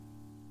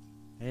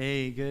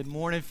Hey, good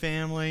morning,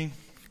 family.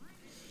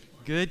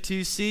 Good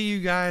to see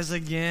you guys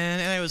again.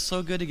 And it was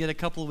so good to get a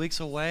couple of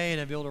weeks away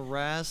and to be able to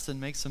rest and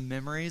make some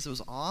memories. It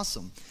was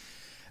awesome.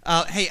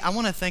 Hey, I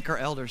want to thank our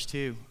elders,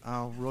 too,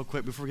 real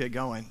quick before we get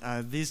going.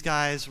 These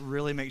guys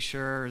really make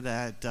sure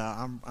that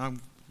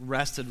I'm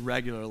rested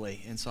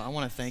regularly. And so I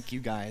want to thank you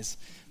guys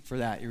for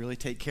that. You really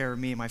take care of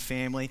me and my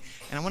family.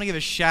 And I want to give a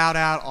shout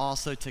out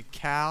also to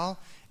Cal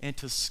and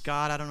to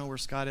Scott. I don't know where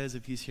Scott is,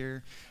 if he's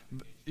here.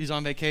 He's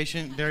on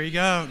vacation. There you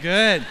go.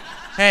 Good.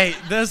 Hey,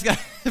 those guys,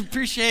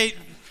 appreciate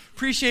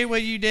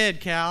what you did,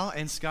 Cal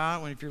and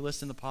Scott. If you're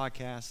listening to the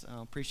podcast,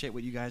 appreciate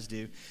what you guys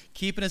do,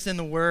 keeping us in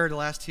the Word the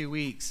last 2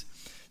 weeks.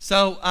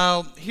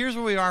 So here's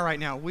where we are right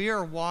now. We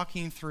are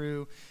walking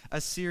through a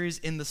series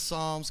in the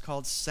Psalms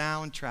called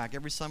Soundtrack.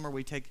 Every summer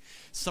we take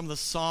some of the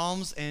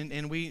Psalms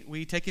and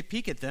we take a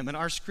peek at them. And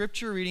our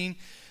scripture reading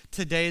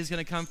today is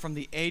going to come from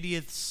the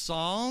 80th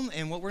Psalm.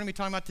 And what we're going to be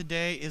talking about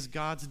today is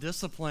God's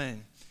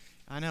discipline.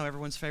 I know,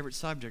 everyone's favorite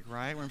subject,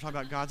 right? We're going to talk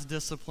about God's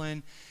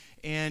discipline.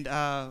 And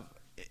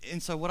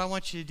so what I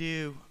want you to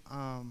do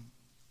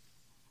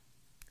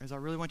is I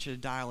really want you to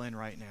dial in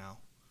right now.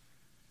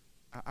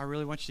 I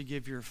really want you to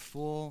give your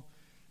full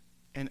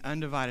and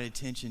undivided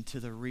attention to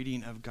the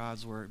reading of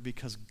God's Word,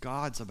 because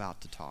God's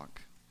about to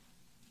talk.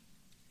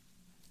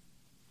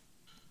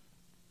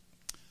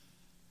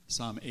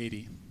 Psalm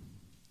 80.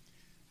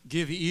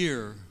 Give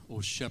ear,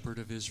 O shepherd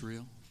of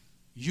Israel,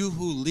 you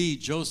who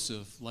lead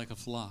Joseph like a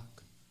flock.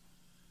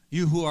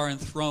 You who are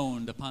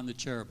enthroned upon the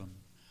cherubim,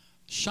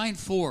 shine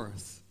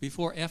forth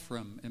before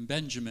Ephraim and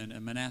Benjamin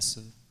and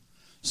Manasseh.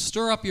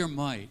 Stir up your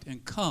might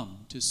and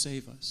come to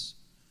save us.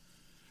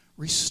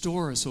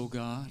 Restore us, O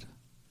God.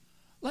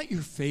 Let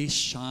your face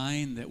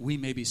shine that we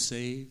may be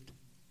saved.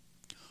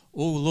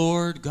 O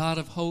Lord, God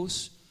of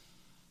hosts,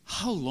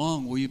 how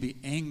long will you be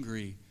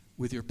angry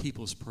with your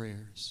people's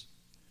prayers?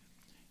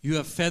 You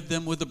have fed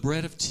them with the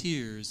bread of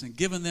tears and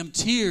given them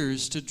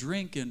tears to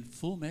drink in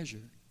full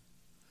measure.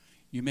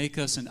 You make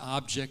us an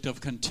object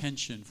of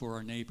contention for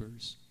our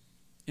neighbors,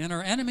 and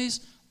our enemies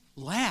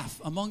laugh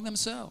among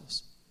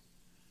themselves.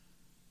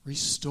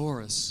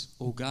 Restore us,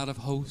 O God of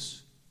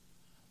hosts.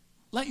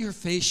 Let your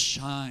face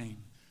shine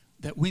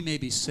that we may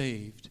be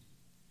saved.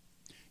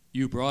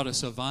 You brought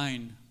us a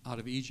vine out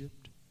of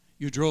Egypt.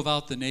 You drove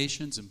out the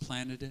nations and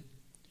planted it.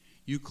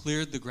 You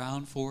cleared the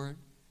ground for it.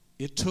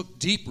 It took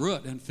deep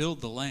root and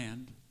filled the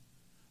land.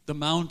 The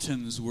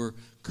mountains were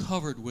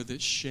covered with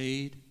its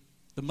shade,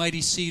 the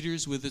mighty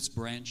cedars with its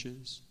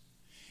branches.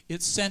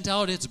 It sent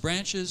out its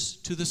branches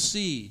to the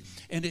sea,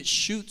 and its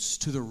shoots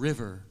to the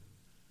river.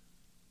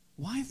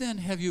 Why then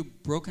have you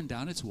broken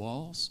down its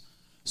walls,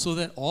 so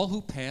that all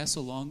who pass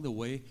along the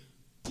way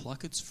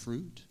pluck its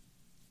fruit?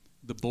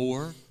 The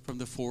boar from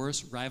the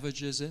forest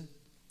ravages it,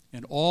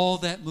 and all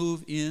that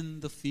move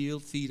in the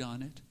field feed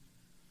on it.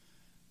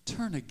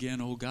 Turn again,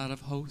 O God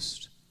of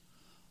hosts.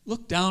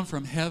 Look down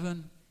from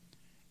heaven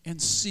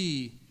and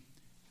see.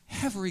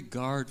 Have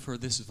regard for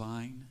this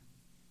vine,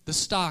 the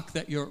stock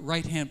that your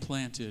right hand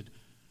planted,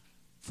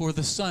 for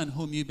the son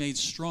whom you made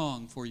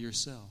strong for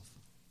yourself.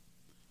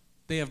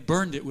 They have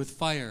burned it with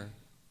fire.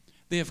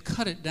 They have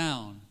cut it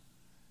down.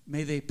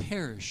 May they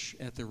perish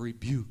at the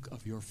rebuke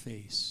of your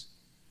face.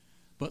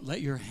 But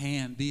let your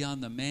hand be on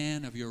the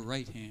man of your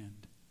right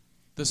hand,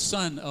 the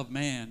Son of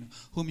Man,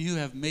 whom you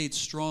have made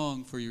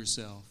strong for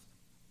yourself.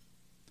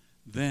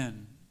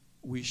 Then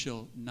we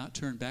shall not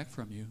turn back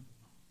from you.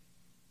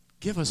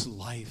 Give us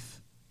life,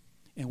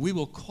 and we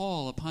will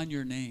call upon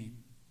your name.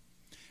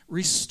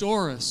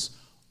 Restore us,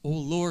 O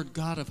Lord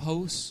God of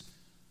hosts.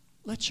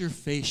 Let your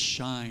face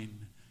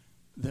shine,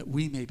 that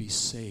we may be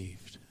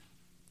saved.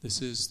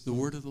 This is the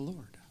word of the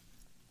Lord.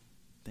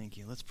 Thank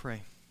you. Let's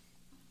pray.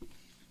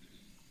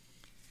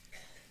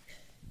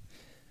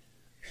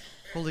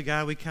 Holy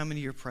God, we come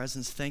into your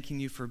presence thanking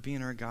you for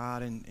being our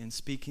God and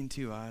speaking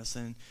to us.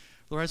 And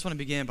Lord, I just want to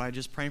begin by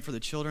just praying for the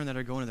children that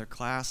are going to their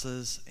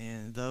classes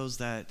and those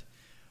that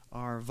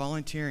are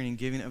volunteering and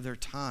giving of their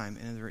time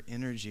and their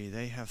energy.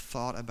 They have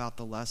thought about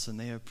the lesson.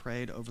 They have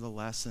prayed over the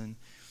lesson.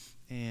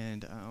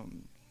 And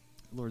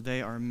Lord,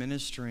 they are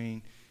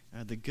ministering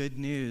the good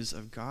news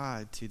of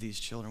God to these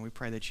children. We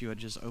pray that you would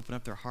just open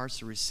up their hearts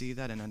to receive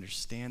that and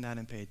understand that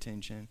and pay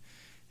attention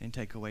and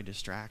take away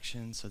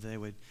distractions so they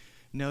would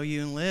know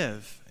you and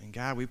live. And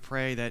God, we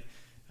pray that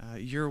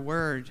your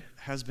word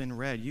has been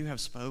read. You have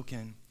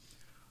spoken.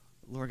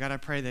 Lord God, I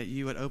pray that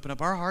you would open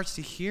up our hearts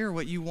to hear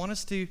what you want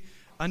us to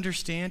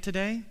understand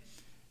today.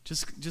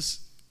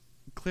 Just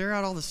clear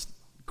out all this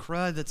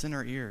crud that's in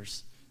our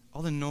ears,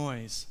 all the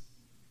noise.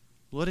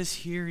 Let us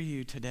hear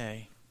you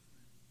today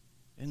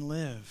and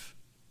live.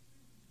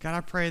 God,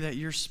 I pray that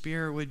your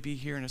Spirit would be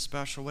here in a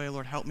special way.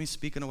 Lord, help me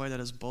speak in a way that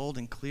is bold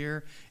and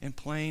clear and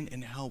plain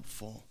and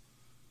helpful.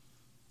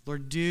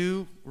 Lord,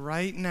 do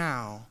right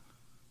now,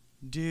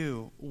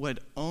 do what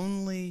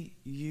only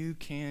you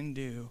can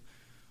do,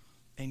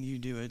 and you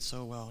do it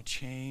so well.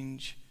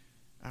 Change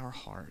our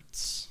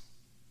hearts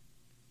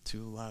to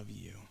love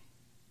you.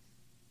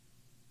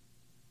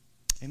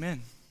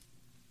 Amen.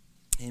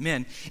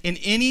 Amen. In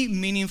any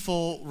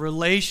meaningful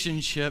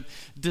relationship,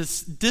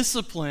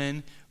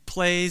 discipline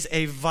plays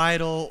a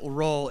vital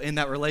role in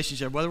that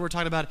relationship. Whether we're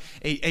talking about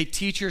a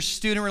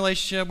teacher-student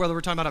relationship, whether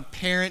we're talking about a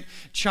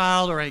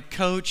parent-child or a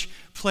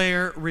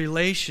coach-player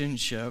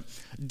relationship,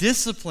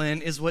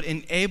 discipline is what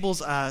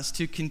enables us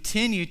to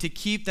continue to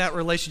keep that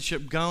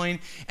relationship going.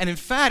 And in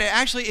fact, it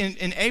actually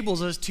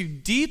enables us to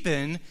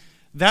deepen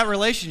that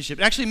relationship.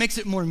 It actually makes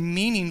it more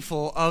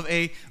meaningful of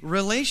a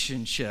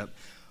relationship.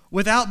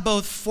 Without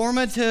both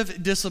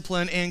formative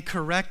discipline and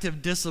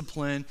corrective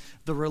discipline,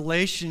 the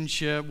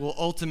relationship will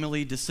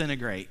ultimately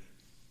disintegrate.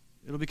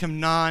 It'll become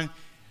not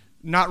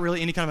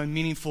really any kind of a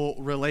meaningful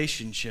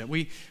relationship.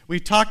 We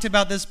talked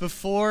about this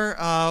before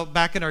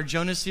back in our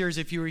Jonah series.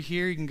 If you were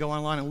here, you can go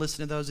online and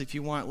listen to those if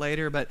you want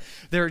later. But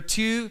there are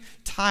two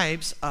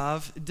types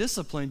of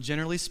discipline,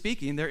 generally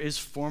speaking. There is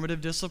formative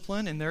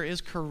discipline and there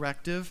is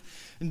corrective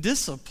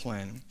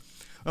discipline.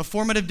 A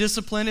formative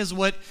discipline is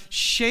what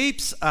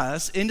shapes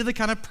us into the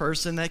kind of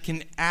person that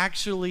can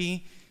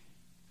actually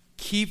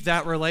keep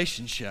that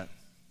relationship.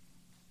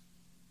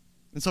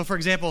 And so, for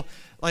example,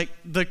 like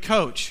the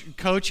coach,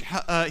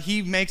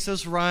 he makes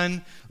us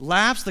run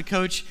laps. The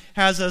coach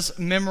has us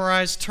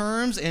memorize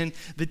terms, and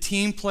the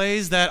team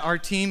plays that our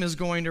team is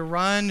going to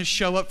run,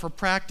 show up for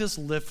practice,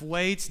 lift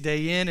weights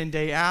day in and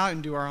day out,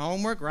 and do our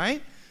homework,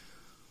 right?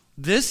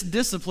 This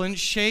discipline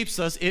shapes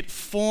us. It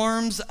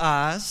forms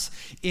us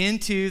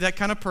into that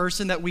kind of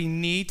person that we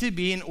need to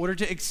be in order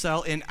to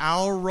excel in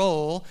our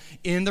role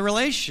in the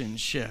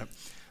relationship.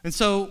 And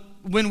so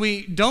when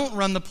we don't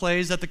run the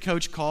plays that the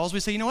coach calls,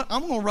 we say, you know what,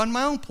 I'm going to run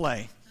my own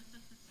play.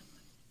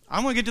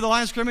 I'm going to get to the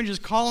line of scrimmage and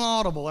just call an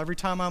audible every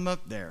time I'm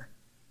up there.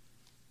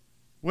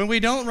 When we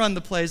don't run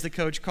the plays the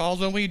coach calls,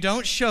 when we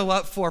don't show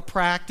up for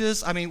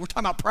practice, I mean, we're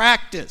talking about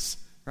practice,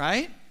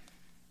 right?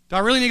 Do I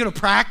really need to go to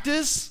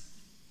practice?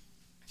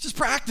 Just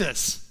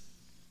practice.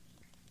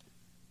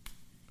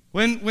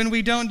 When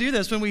we don't do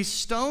this, when we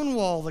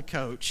stonewall the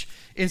coach,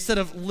 instead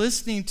of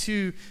listening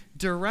to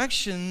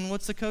direction,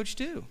 what's the coach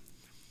do?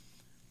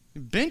 He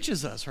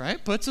benches us,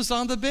 right? Puts us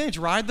on the bench,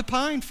 ride the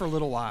pine for a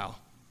little while.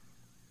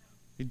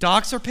 He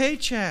docks our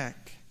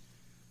paycheck.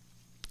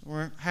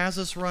 Or has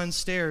us run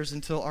stairs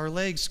until our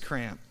legs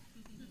cramp.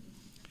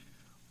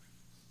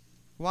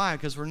 Why?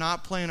 Because we're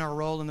not playing our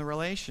role in the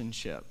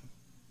relationship.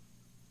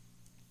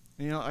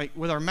 You know, like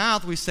with our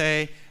mouth, we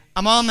say,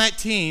 I'm on that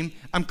team.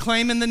 I'm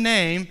claiming the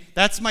name.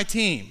 That's my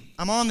team.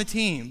 I'm on the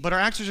team. But our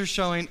actions are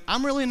showing,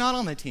 I'm really not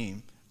on the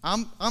team.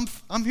 I'm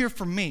here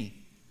for me.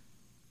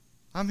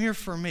 I'm here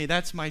for me.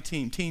 That's my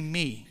team. Team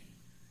me.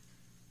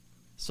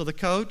 So the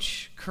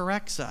coach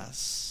corrects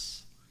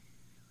us.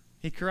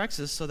 He corrects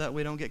us so that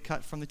we don't get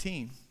cut from the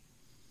team.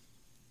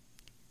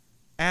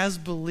 As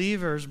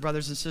believers,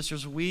 brothers and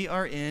sisters, we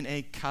are in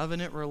a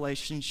covenant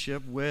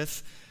relationship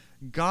with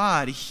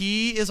God.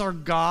 He is our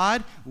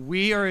God.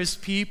 We are his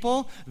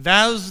people.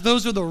 Those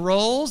are the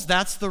roles.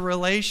 That's the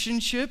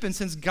relationship. And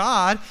since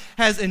God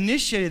has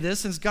initiated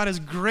this, since God has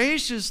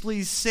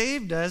graciously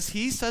saved us,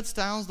 he sets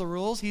down the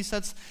rules. He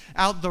sets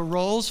out the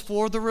roles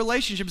for the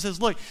relationship. He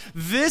says, look,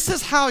 this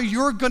is how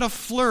you're going to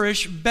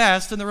flourish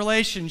best in the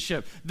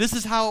relationship. This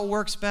is how it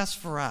works best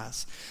for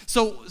us.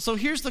 So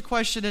here's the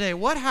question today.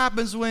 What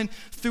happens when,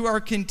 through our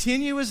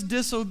continuous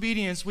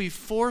disobedience, we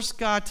force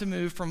God to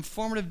move from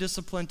formative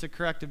discipline to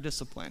corrective discipline?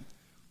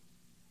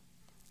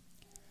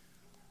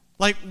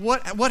 Like,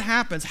 what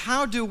happens?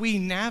 How do we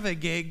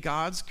navigate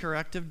God's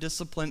corrective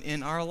discipline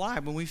in our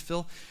life when we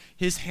feel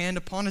his hand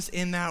upon us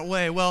in that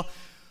way? Well,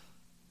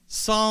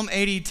 Psalm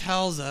 80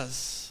 tells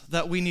us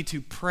that we need to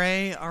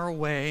pray our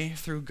way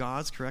through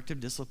God's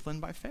corrective discipline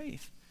by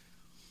faith.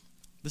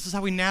 This is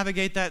how we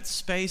navigate that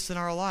space in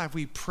our life.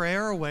 We pray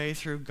our way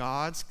through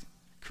God's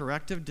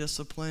corrective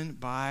discipline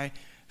by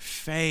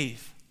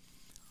faith.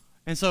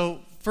 And so,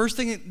 first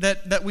thing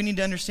that we need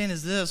to understand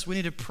is this. We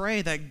need to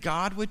pray that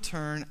God would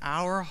turn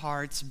our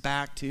hearts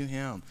back to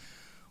him.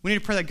 We need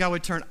to pray that God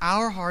would turn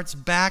our hearts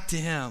back to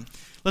him.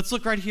 Let's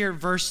look right here at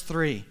verse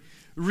 3.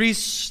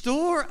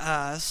 Restore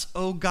us,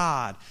 O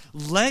God.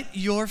 Let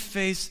your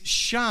face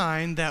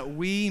shine that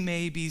we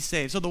may be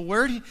saved. So the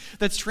word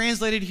that's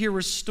translated here,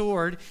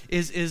 restored,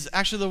 is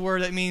actually the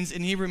word that means,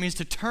 in Hebrew, it means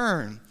to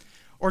turn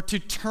or to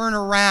turn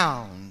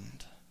around.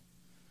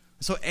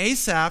 So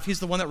Asaph, he's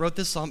the one that wrote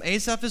this psalm.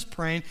 Asaph is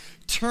praying,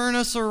 turn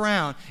us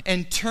around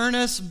and turn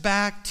us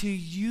back to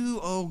you,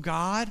 O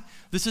God.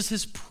 This is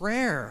his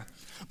prayer.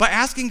 By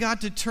asking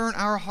God to turn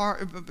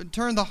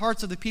the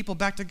hearts of the people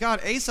back to God,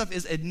 Asaph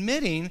is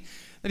admitting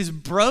that he's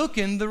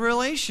broken the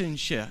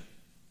relationship.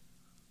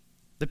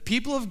 The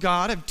people of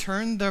God have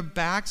turned their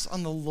backs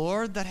on the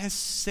Lord that has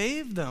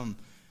saved them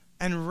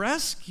and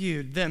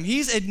rescued them.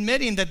 He's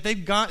admitting that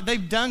they've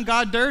done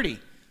God dirty.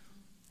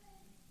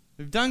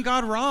 They've done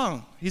God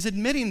wrong. He's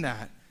admitting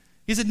that.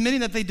 He's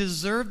admitting that they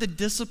deserve the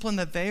discipline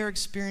that they are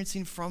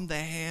experiencing from the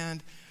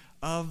hand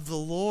of the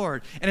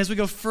Lord. And as we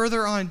go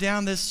further on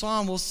down this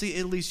psalm, we'll see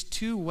at least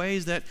two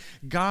ways that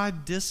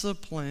God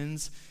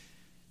disciplines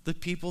the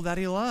people that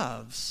he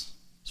loves.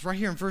 It's right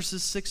here in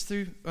verses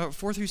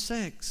 4 through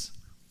 6.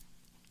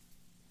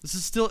 This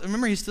is still,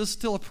 remember, he's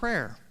still a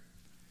prayer.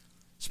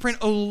 He's praying,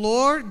 O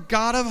Lord,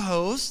 God of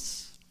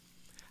hosts,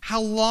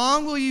 how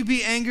long will you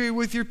be angry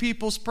with your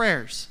people's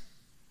prayers?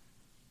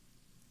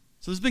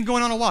 So this has been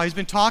going on a while. He's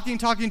been talking,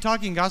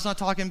 and God's not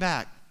talking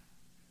back.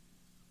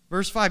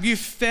 Verse 5, you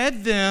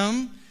fed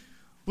them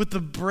with the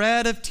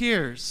bread of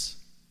tears.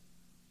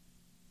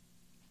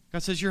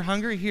 God says, you're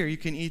hungry? Here, you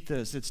can eat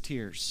this. It's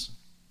tears.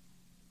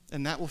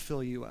 And that will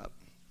fill you up.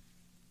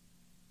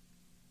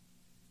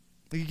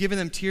 You've given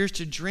them tears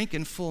to drink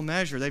in full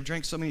measure. They've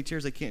drank so many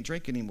tears they can't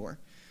drink anymore.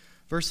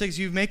 Verse 6,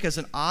 you make us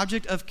an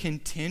object of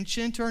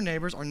contention to our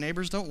neighbors. Our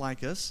neighbors don't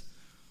like us.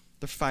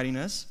 They're fighting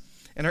us.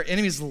 And our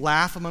enemies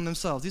laugh among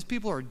themselves. These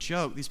people are a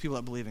joke, these people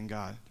that believe in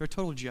God. They're a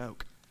total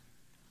joke.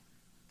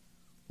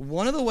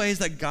 One of the ways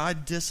that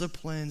God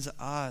disciplines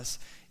us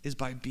is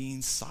by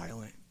being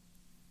silent.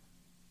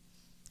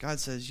 God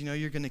says,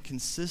 you're going to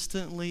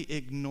consistently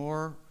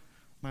ignore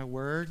my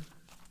word.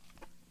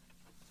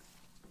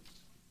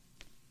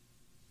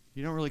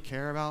 You don't really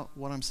care about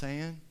what I'm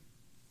saying.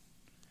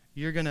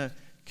 You're going to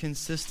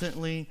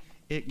consistently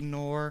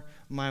ignore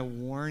my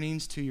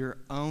warnings to your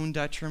own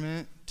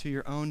detriment, to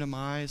your own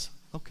demise.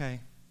 Okay,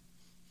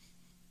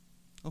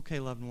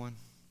 loved one.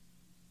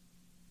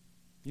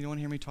 You don't want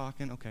to hear me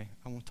talking? Okay,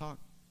 I won't talk.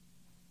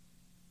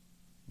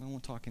 I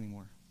won't talk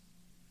anymore.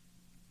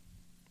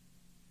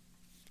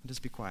 I'll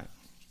just be quiet.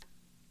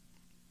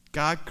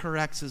 God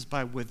corrects us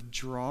by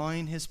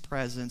withdrawing his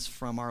presence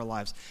from our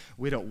lives.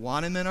 We don't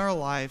want him in our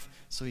life,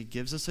 so he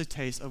gives us a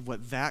taste of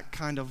what that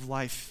kind of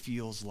life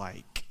feels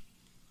like.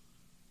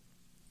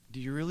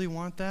 Do you really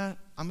want that?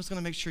 I'm just going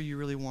to make sure you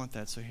really want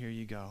that, so here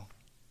you go.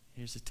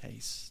 Here's a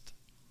taste.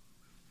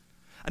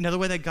 Another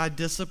way that God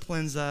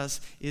disciplines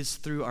us is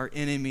through our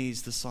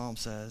enemies, the psalm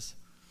says.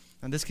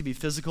 And this could be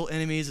physical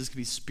enemies, this could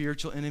be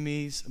spiritual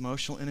enemies,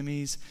 emotional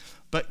enemies,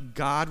 but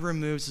God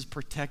removes his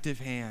protective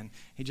hand.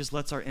 He just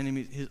lets our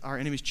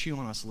enemies chew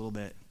on us a little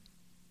bit.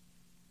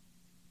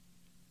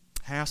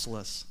 Hassle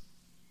us.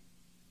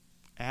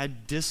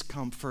 Add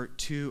discomfort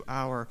to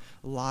our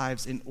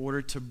lives in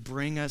order to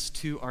bring us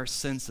to our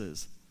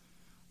senses.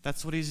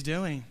 That's what he's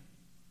doing.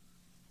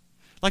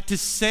 Like to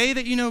say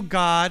that you know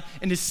God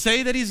and to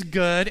say that he's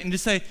good and to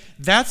say,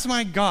 that's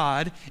my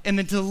God, and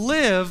then to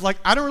live like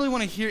I don't really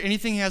want to hear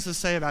anything he has to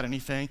say about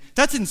anything.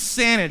 That's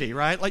insanity,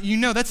 right? Like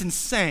that's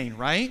insane,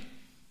 right?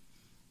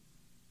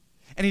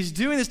 And he's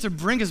doing this to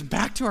bring us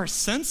back to our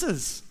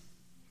senses.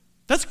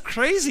 That's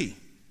crazy.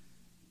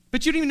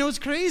 But you don't even know it's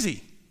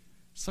crazy.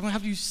 So I'm going to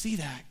have you see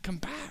that. Come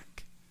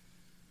back.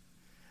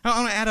 I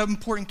want to add an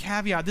important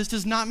caveat. This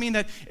does not mean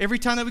that every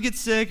time that we get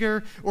sick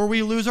or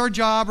we lose our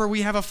job or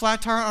we have a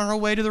flat tire on our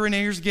way to the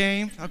Rainiers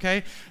game,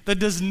 okay? That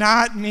does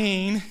not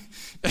mean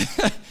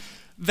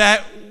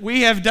that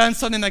we have done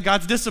something that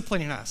God's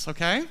disciplining us,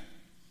 okay?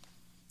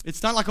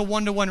 It's not like a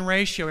 1-to-1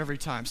 ratio every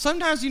time.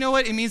 Sometimes, you know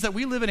what? It means that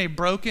we live in a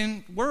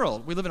broken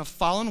world. We live in a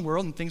fallen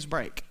world and things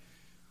break.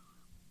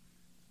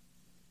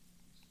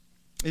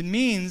 It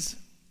means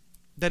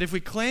that if we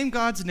claim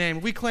God's name,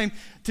 if we claim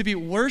to be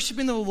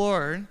worshiping the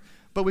Lord,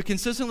 but we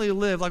consistently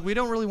live like we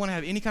don't really want to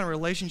have any kind of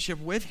relationship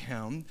with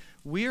him,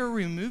 we are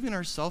removing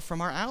ourselves from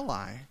our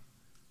ally.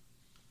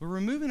 We're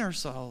removing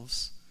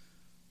ourselves.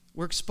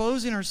 We're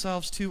exposing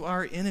ourselves to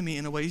our enemy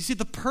in a way. You see,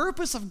 the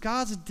purpose of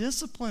God's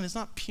discipline is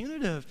not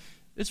punitive.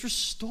 It's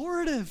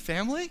restorative,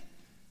 family.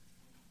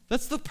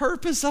 That's the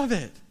purpose of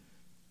it.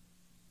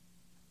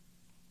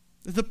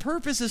 The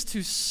purpose is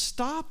to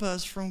stop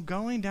us from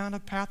going down a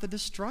path of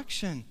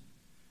destruction.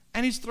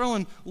 And he's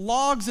throwing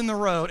logs in the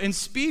road and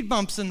speed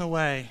bumps in the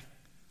way.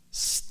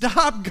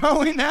 Stop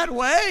going that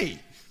way.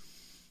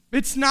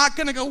 It's not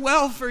going to go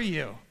well for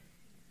you.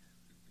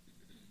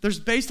 There's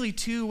basically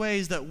two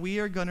ways that we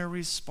are going to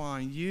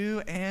respond.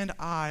 You and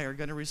I are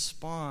going to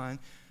respond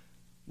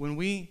when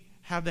we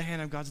have the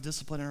hand of God's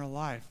discipline in our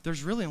life.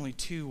 There's really only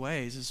two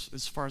ways,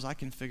 as far as I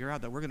can figure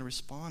out, that we're going to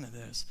respond to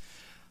this.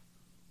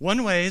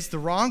 One way is the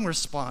wrong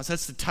response.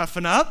 That's to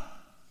toughen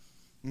up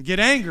and get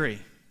angry.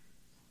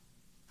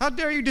 How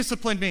dare you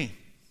discipline me?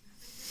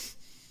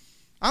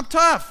 I'm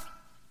tough.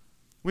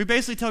 We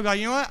basically tell God,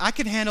 you know what? I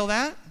can handle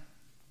that.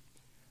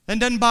 That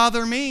doesn't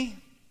bother me.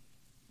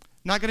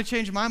 Not going to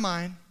change my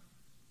mind.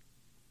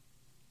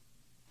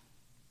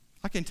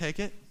 I can take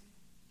it.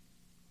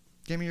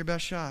 Give me your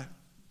best shot.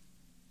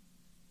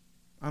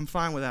 I'm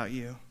fine without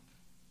you.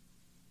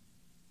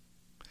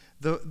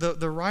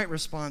 The right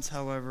response,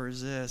 however,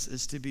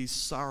 is to be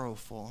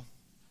sorrowful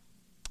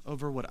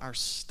over what our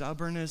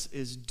stubbornness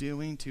is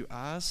doing to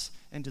us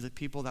and to the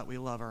people that we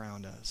love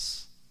around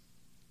us.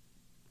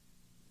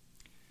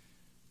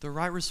 The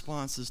right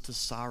response is to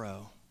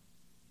sorrow.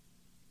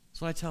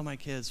 That's what I tell my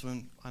kids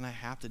when I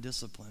have to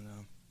discipline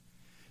them.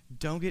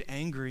 Don't get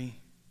angry.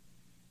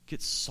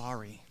 Get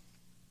sorry.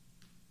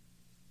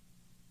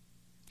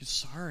 Get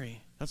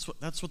sorry.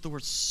 That's what the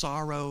word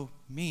sorrow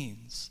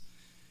means.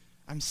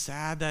 I'm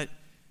sad that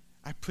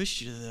I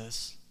pushed you to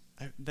this,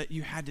 that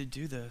you had to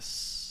do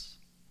this.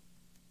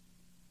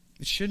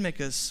 It should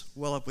make us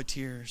well up with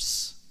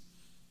tears.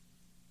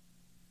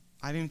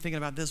 I've been thinking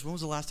about this. When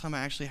was the last time I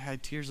actually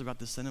had tears about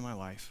the sin in my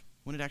life?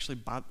 When did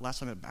last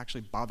time it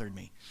actually bothered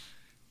me?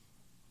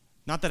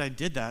 Not that I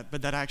did that,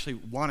 but that I actually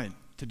wanted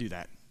to do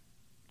that.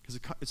 Because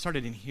it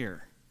started in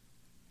here.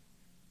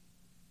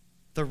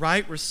 The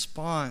right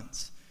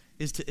response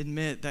is to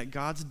admit that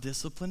God's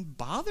discipline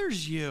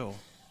bothers you.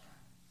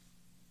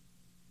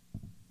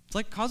 It's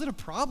like causing a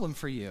problem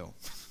for you.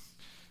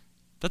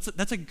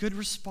 That's a good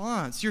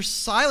response. Your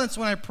silence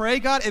when I pray,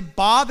 God, it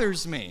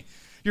bothers me.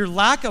 Your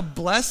lack of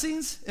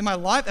blessings in my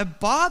life, it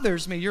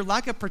bothers me. Your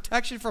lack of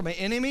protection from my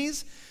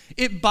enemies,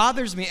 it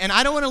bothers me. And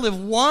I don't want to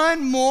live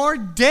one more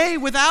day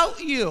without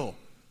you.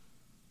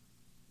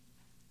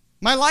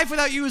 My life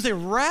without you is a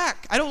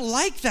wreck. I don't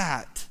like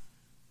that.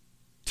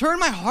 Turn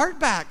my heart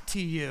back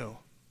to you.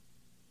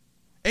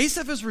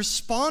 Asaph is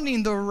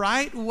responding the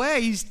right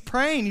way. He's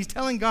praying. He's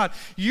telling God,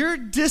 your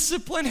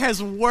discipline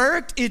has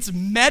worked. It's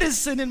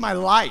medicine in my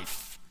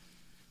life.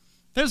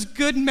 There's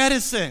good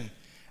medicine.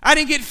 I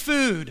didn't get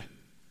food.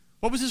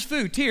 What was his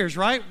food? Tears,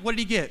 right? What did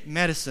he get?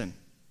 Medicine.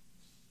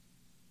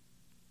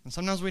 And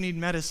sometimes we need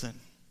medicine.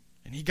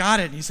 And he got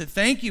it. And he said,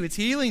 thank you. It's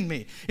healing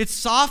me. It's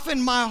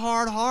softened my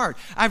hard heart.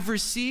 I've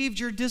received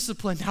your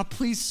discipline. Now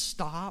please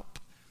stop.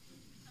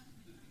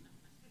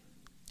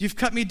 You've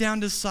cut me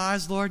down to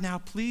size, Lord. Now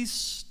please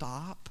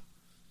stop.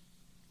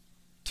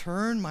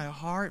 Turn my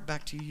heart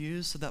back to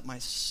you so that my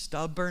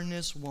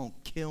stubbornness won't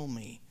kill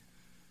me.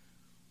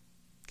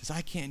 Because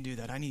I can't do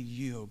that. I need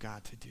you, oh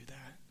God, to do that.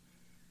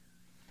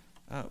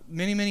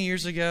 Many, many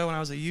years ago, when I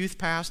was a youth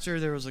pastor,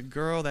 there was a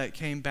girl that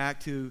came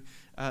back to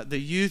the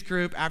youth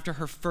group after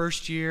her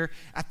first year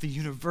at the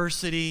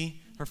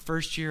university, her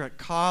first year at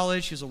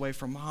college. She was away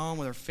from home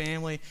with her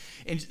family.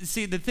 And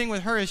see, the thing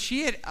with her is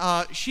she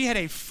had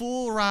a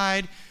full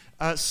ride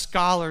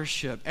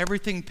scholarship,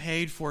 everything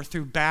paid for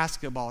through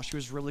basketball. She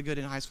was really good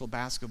in high school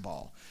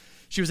basketball.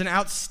 She was an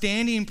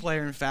outstanding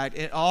player, in fact,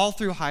 all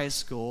through high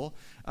school.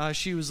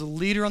 She was a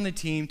leader on the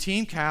team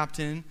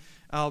captain.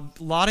 A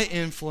lot of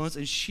influence,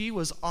 and she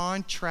was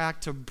on track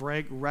to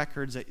break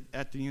records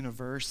at the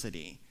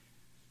university.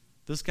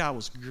 This guy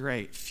was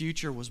great.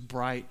 Future was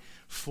bright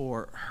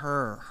for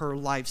her. Her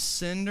life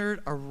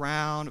centered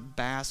around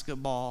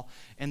basketball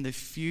and the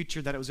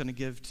future that it was going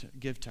to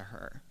give to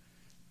her.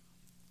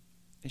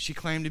 And she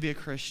claimed to be a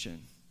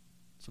Christian.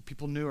 So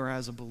people knew her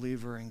as a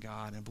believer in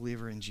God and a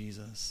believer in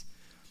Jesus.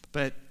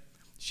 But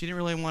she didn't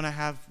really want to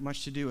have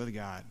much to do with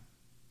God.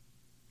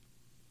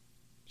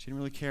 She didn't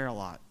really care a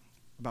lot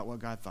about what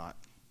God thought.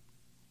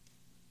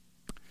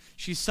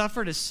 She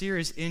suffered a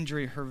serious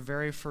injury her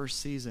very first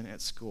season at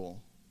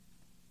school.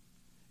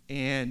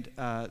 And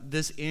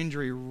this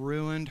injury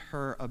ruined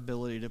her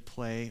ability to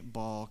play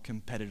ball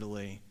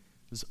competitively.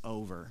 It was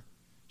over.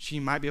 She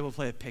might be able to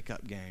play a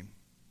pickup game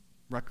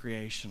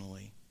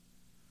recreationally.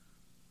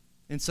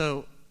 And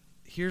so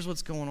here's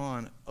what's going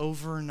on.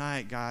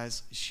 Overnight,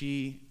 guys,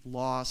 she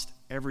lost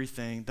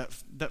everything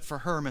that for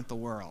her meant the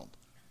world.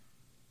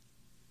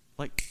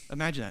 Like,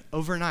 imagine that.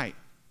 Overnight.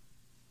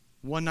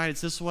 One night it's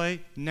this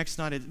way, next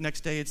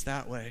day it's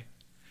that way.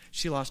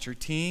 She lost her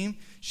team,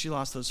 she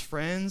lost those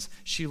friends,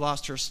 she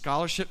lost her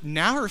scholarship.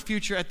 Now her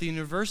future at the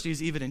university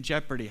is even in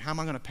jeopardy. How am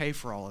I going to pay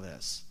for all of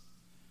this?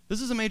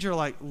 This is a major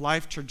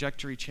life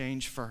trajectory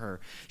change for her.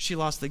 She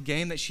lost the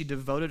game that she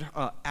devoted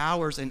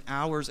hours and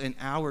hours and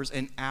hours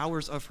and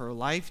hours of her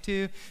life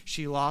to.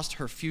 She lost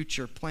her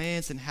future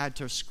plans and had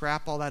to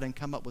scrap all that and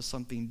come up with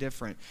something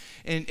different.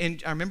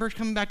 And I remember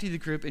coming back to the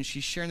group, and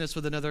she's sharing this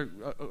with another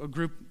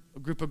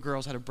group of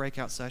girls, had a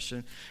breakout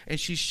session, and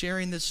she's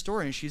sharing this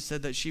story. And she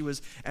said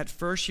that at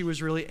first she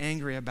was really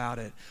angry about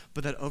it,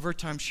 but that over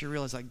time she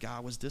realized that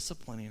God was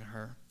disciplining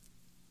her.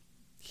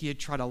 He had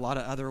tried a lot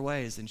of other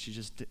ways, and she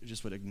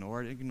just would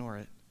ignore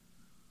it.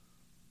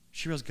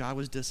 She realized God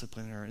was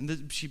disciplining her.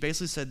 And she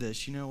basically said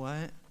this, you know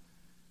what?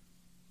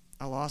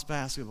 I lost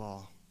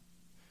basketball,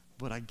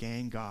 but I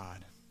gained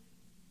God.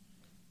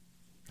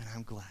 And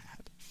I'm glad.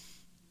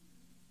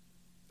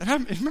 And I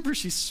remember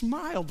she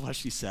smiled while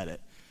she said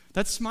it.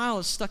 That smile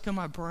is stuck in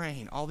my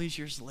brain all these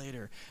years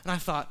later. And I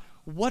thought,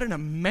 what an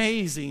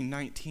amazing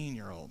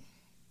 19-year-old.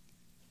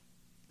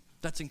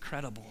 That's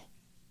incredible.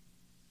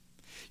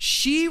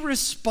 She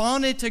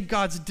responded to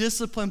God's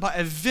discipline by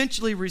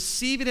eventually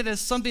receiving it as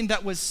something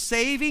that was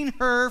saving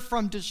her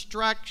from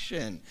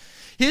distraction.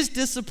 His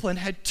discipline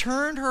had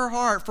turned her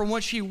heart from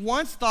what she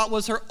once thought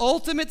was her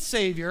ultimate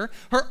Savior,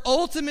 her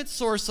ultimate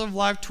source of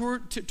life,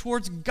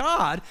 towards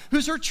God,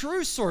 who's her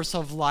true source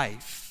of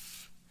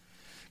life.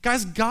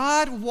 Guys,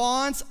 God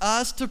wants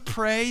us to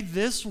pray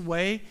this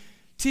way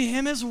to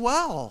Him as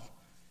well.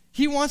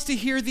 He wants to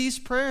hear these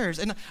prayers.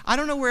 And I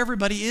don't know where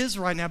everybody is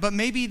right now, but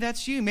maybe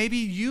that's you. Maybe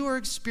you are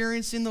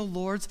experiencing the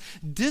Lord's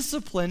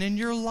discipline in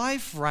your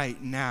life right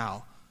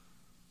now.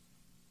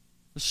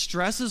 The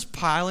stress is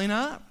piling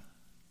up.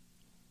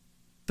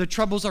 The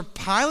troubles are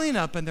piling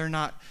up and they're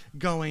not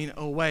going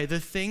away.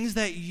 The things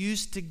that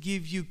used to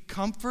give you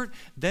comfort,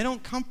 they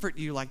don't comfort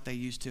you like they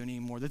used to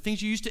anymore. The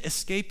things you used to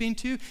escape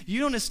into, you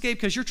don't escape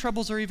because your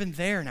troubles are even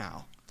there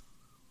now.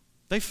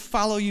 They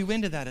follow you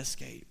into that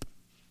escape.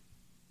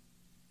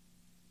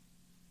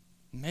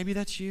 Maybe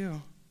that's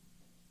you.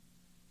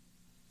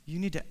 You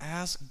need to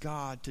ask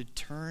God to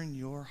turn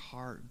your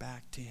heart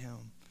back to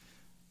him,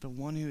 the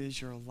one who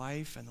is your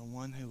life and the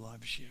one who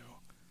loves you.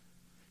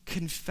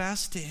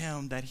 Confess to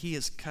him that he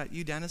has cut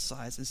you down to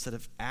size instead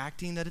of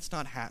acting that it's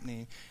not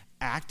happening,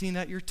 acting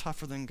that you're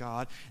tougher than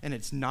God, and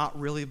it's not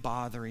really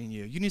bothering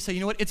you. You need to say,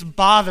 you know what? It's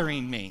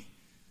bothering me.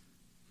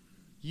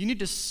 You need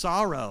to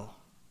sorrow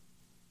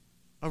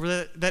over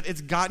that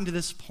it's gotten to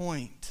this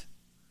point.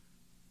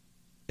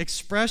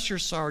 Express your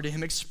sorrow to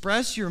him.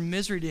 Express your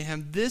misery to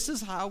him. This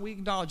is how we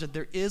acknowledge that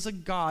there is a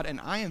God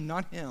and I am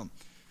not him.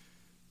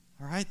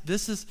 All right?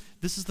 This is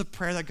the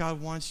prayer that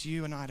God wants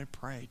you and I to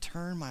pray.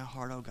 Turn my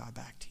heart, oh God,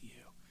 back to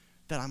you,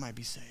 that I might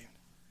be saved.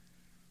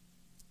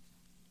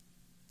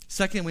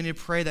 Second, we need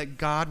to pray that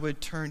God would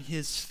turn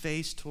his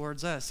face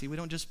towards us. See, we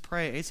don't just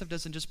pray. Asaph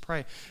doesn't just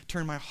pray,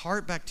 turn my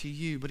heart back to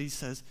you, but he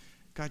says,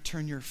 God,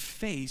 turn your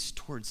face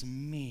towards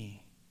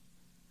me.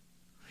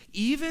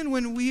 Even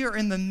when we are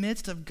in the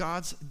midst of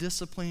God's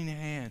disciplining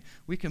hand,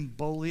 we can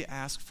boldly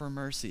ask for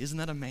mercy. Isn't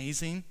that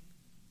amazing?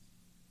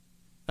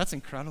 That's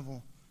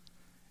incredible.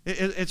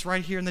 It's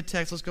right here in the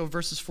text. Let's go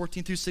verses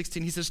 14 through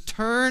 16. He says,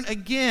 turn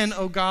again,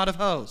 O God of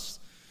hosts.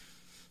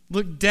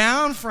 Look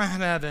down from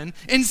heaven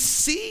and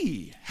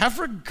see. Have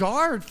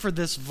regard for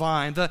this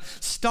vine, the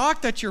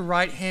stalk that your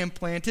right hand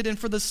planted, and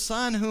for the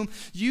son whom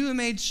you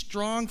made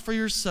strong for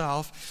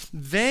yourself.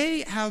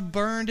 They have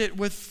burned it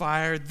with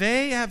fire.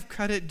 They have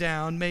cut it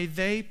down. May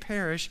they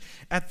perish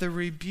at the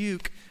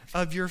rebuke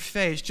of your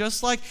face.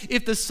 Just like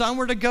if the sun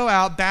were to go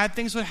out, bad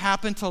things would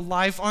happen to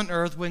life on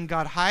earth. When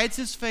God hides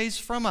his face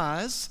from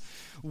us,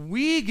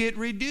 we get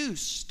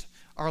reduced.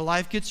 Our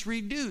life gets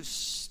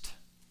reduced.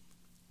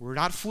 We're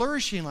not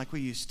flourishing like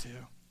we used to.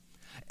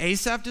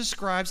 Asaph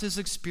describes his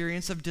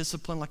experience of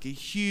discipline like a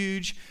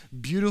huge,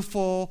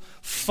 beautiful,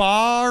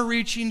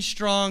 far-reaching,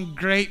 strong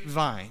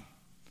grapevine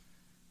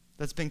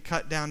that's been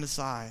cut down to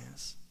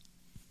size.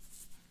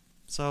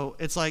 So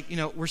it's like,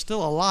 we're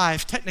still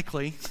alive,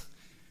 technically.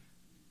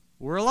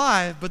 We're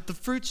alive, but the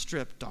fruit's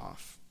stripped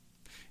off.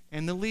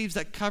 And the leaves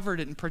that covered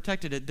it and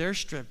protected it, they're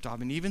stripped off.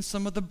 And even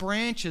some of the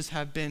branches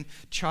have been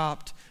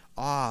chopped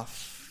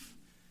off.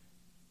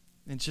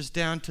 And it's just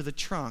down to the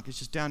trunk. It's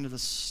just down to the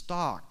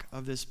stalk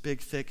of this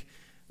big, thick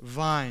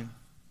vine.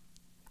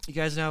 You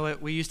guys know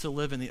it. We used to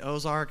live in the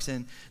Ozarks,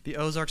 and the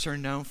Ozarks are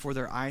known for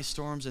their ice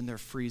storms and their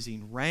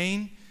freezing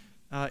rain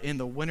in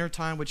the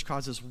wintertime, which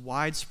causes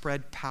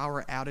widespread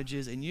power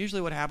outages. And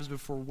usually what happens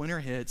before winter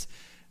hits,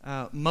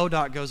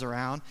 MoDOT goes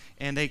around,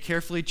 and they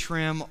carefully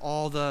trim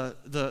all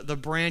the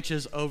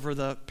branches over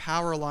the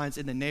power lines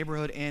in the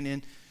neighborhood and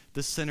in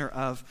the center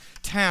of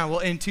town. Well,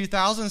 in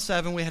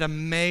 2007, we had a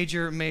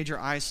major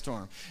ice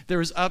storm. There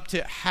was up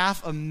to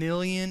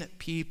 500,000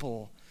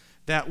 people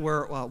that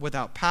were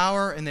without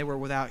power, and they were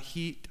without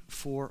heat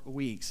for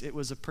weeks. It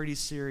was a pretty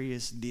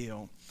serious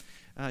deal.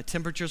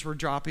 Temperatures were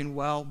dropping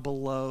well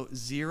below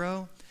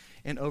zero,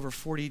 and over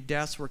 40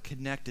 deaths were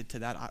connected to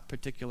that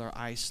particular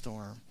ice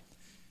storm.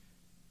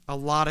 A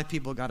lot of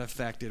people got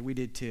affected. We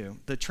did too.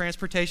 The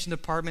transportation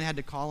department had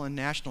to call in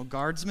National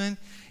Guardsmen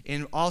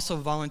and also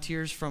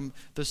volunteers from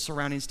the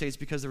surrounding states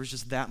because there was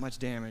just that much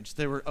damage.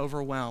 They were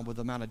overwhelmed with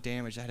the amount of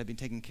damage that had been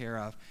taken care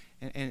of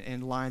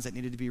and lines that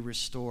needed to be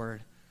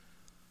restored.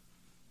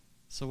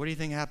 So what do you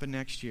think happened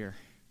next year?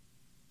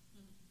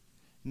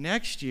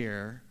 Next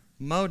year,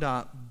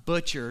 MoDOT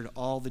butchered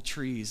all the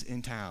trees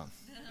in town.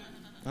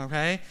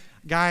 Okay?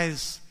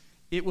 Guys,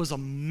 it was a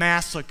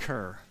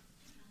massacre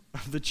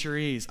of the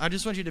trees. I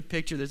just want you to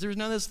picture this. There's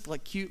none of this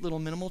like cute little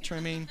minimal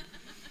trimming.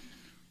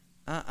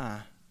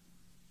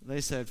 They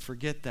said,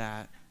 forget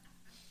that.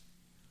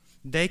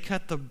 They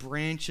cut the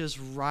branches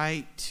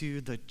right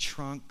to the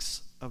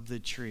trunks of the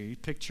tree.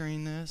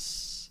 Picturing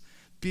this?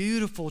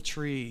 Beautiful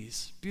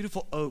trees,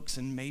 beautiful oaks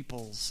and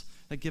maples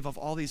that give off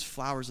all these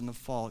flowers in the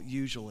fall,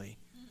 usually.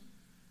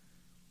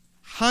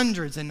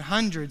 Hundreds and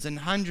hundreds and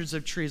hundreds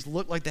of trees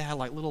looked like they had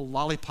like little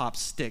lollipop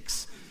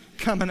sticks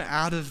coming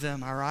out of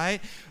them, all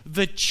right?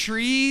 The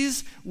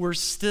trees were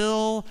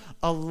still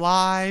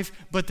alive,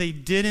 but they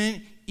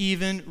didn't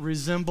even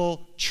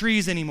resemble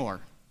trees anymore.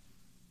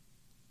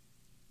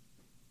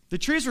 The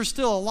trees were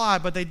still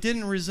alive, but they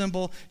didn't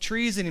resemble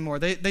trees anymore.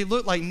 They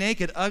looked like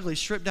naked, ugly,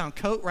 stripped down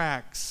coat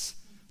racks.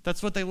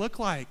 That's what they look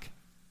like.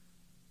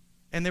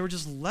 And they were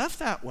just left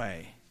that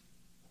way.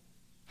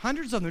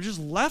 Hundreds of them were just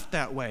left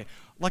that way,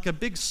 like a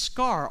big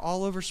scar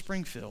all over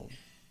Springfield.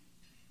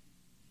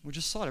 We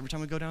just saw it every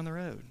time we go down the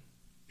road.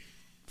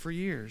 For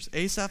years,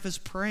 Asaph is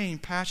praying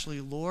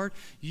passionately, Lord,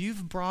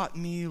 you've brought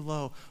me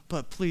low,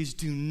 but please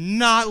do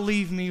not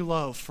leave me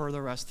low for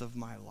the rest of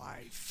my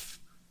life.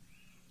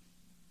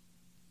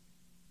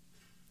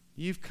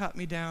 You've cut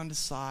me down to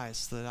size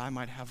so that I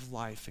might have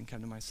life and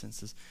come to my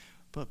senses,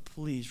 but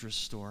please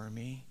restore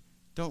me.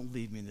 Don't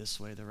leave me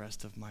this way the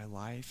rest of my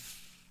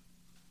life.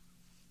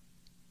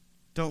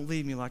 Don't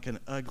leave me like an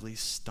ugly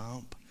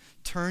stump.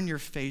 Turn your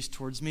face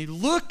towards me.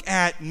 Look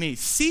at me.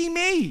 See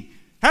me.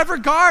 Have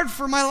regard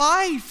for my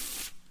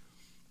life.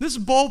 This is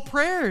bold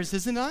prayers,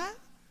 isn't it?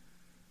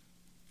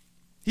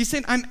 He's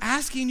saying, I'm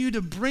asking you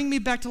to bring me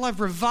back to life,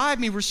 revive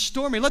me,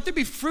 restore me. Let there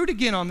be fruit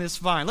again on this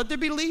vine. Let there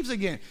be leaves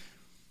again.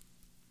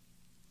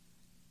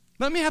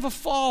 Let me have a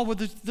fall where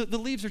the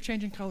leaves are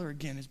changing color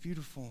again. It's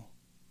beautiful.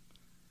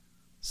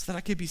 So that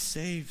I could be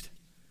saved.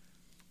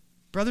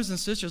 Brothers and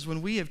sisters,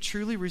 when we have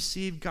truly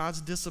received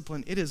God's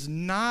discipline, it is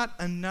not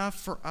enough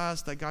for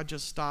us that God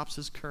just stops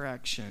his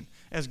correction,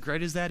 as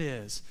great as that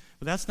is.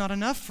 But that's not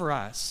enough for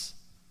us.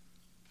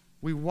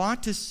 We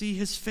want to see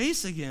his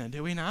face again,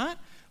 do we not?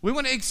 We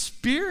want to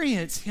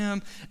experience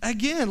him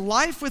again,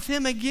 life with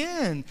him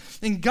again.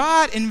 And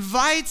God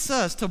invites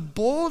us to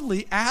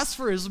boldly ask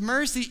for his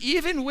mercy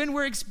even when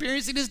we're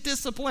experiencing his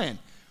discipline.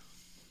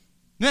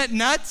 Isn't that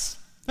nuts?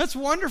 That's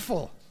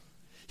wonderful.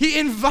 He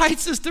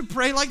invites us to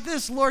pray like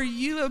this: Lord,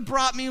 you have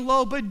brought me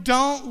low, but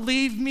don't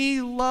leave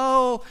me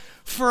low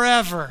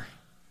forever.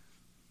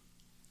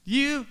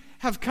 You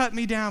have cut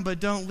me down, but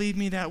don't leave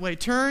me that way.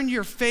 Turn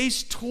your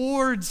face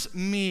towards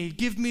me.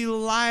 Give me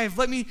life.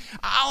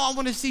 I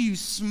want to see you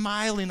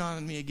smiling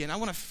on me again. I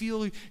want to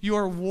feel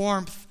your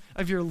warmth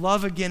of your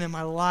love again in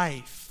my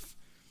life.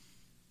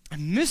 I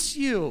miss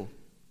you.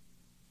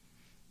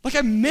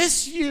 I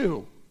miss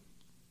you.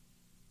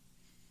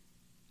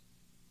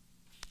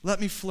 Let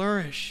me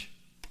flourish.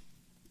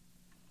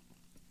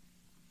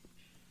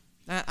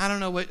 I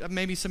don't know what,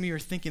 maybe some of you are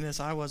thinking this.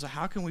 I was.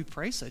 How can we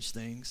pray such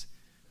things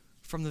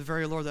from the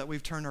very Lord that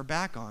we've turned our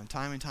back on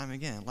time and time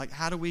again?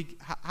 How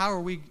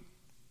are we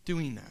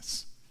doing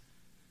this?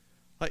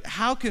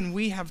 How can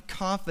we have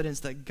confidence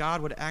that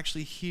God would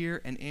actually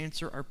hear and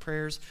answer our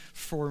prayers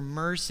for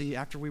mercy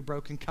after we've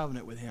broken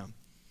covenant with him?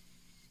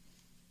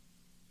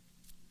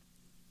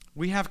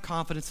 We have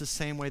confidence the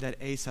same way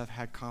that Asaph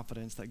had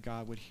confidence that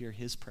God would hear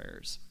his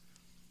prayers,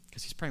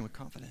 because he's praying with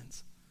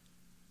confidence.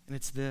 And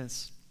it's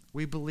this: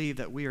 we believe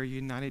that we are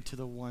united to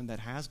the one that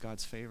has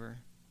God's favor.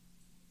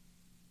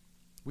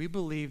 We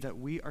believe that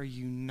we are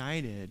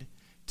united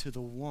to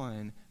the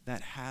one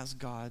that has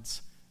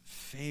God's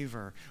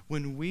favor.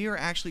 When we are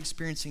actually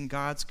experiencing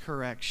God's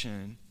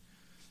correction,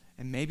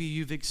 and maybe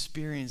you've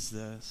experienced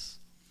this,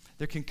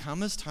 there can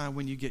come a time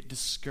when you get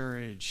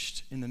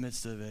discouraged in the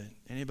midst of it.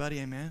 Anybody,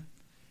 amen?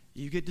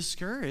 You get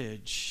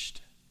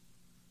discouraged.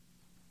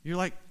 You're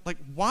like,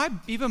 why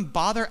even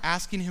bother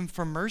asking him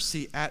for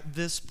mercy at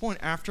this point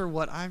after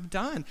what I've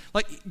done?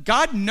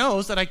 God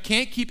knows that I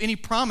can't keep any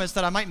promise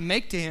that I might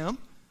make to him.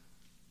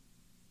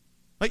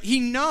 He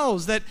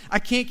knows that I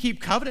can't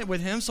keep covenant with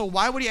him, so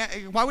why would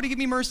he give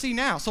me mercy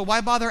now? So why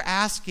bother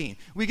asking?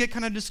 We get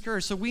kind of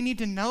discouraged. So we need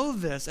to know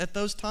this at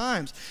those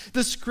times.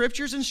 The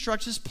scriptures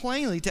instruct us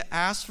plainly to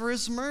ask for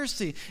his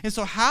mercy. And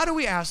so how do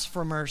we ask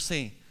for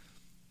mercy?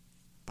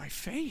 By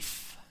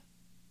faith.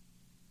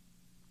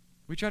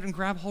 We try to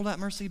grab hold of that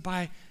mercy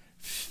by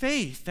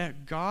faith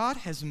that God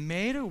has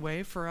made a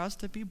way for us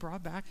to be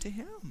brought back to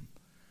him.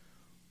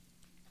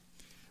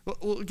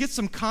 We'll get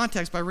some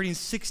context by reading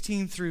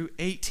 16 through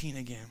 18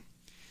 again.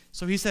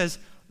 So he says,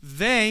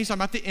 he's talking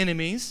about the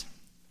enemies,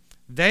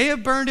 they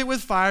have burned it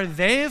with fire,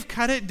 they have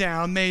cut it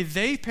down, may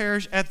they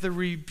perish at the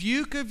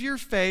rebuke of your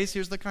face.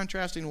 Here's the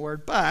contrasting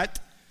word, but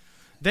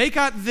they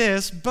got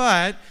this,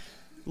 but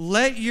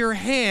let your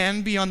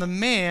hand be on the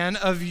man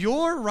of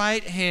your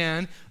right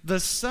hand, the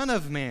Son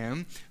of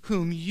Man,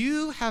 whom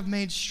you have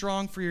made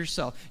strong for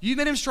yourself. You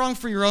made him strong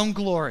for your own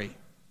glory.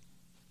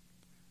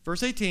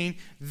 Verse 18,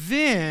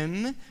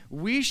 then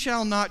we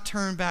shall not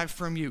turn back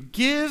from you.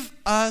 Give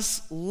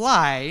us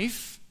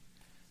life,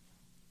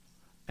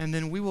 and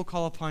then we will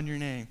call upon your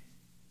name.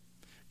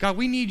 God,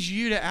 we need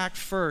you to act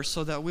first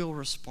so that we will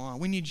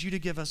respond. We need you to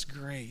give us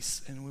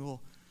grace, and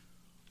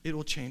it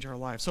will change our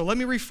life. So let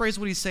me rephrase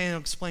what he's saying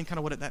and explain kind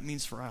of what that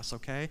means for us,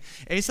 okay?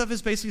 Asaph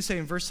is basically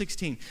saying, verse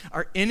 16,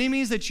 our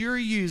enemies that you're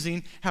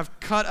using have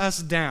cut us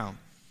down.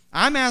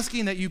 I'm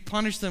asking that you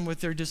punish them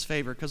with their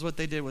disfavor, because what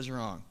they did was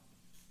wrong.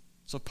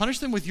 So punish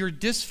them with your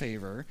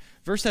disfavor.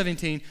 Verse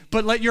 17,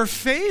 but let your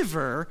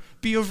favor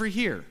be over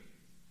here.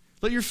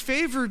 Let your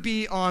favor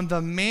be on the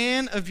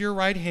man of your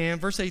right hand.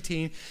 Verse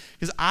 18,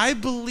 because I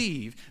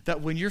believe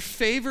that when your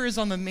favor is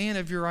on the man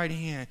of your right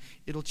hand,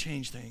 it'll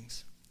change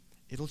things.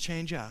 It'll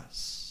change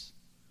us.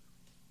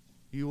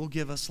 You will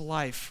give us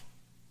life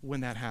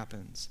when that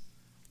happens.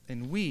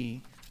 And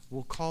we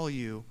will call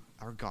you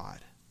our God.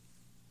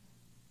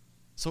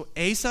 So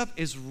Asaph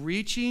is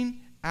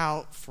reaching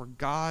out for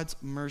God's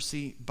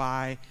mercy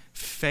by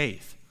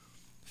faith.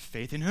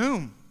 Faith in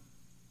whom?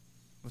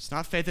 Well, it's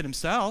not faith in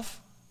himself.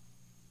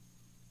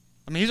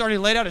 I mean, he's already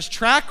laid out his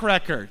track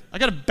record. I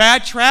got a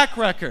bad track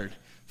record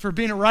for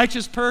being a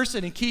righteous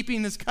person and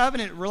keeping this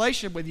covenant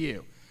relationship with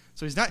you.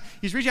 So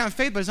he's reaching out in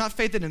faith, but it's not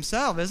faith in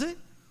himself, is it?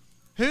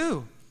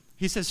 Who?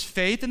 He says,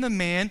 faith in the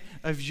man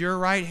of your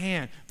right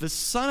hand, the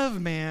Son of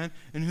Man,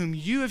 in whom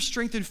you have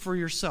strengthened for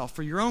yourself,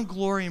 for your own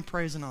glory and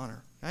praise and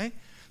honor. Okay?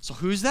 So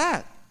who's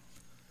that?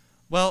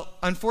 Well,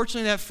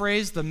 unfortunately, that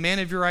phrase, the man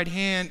of your right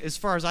hand, as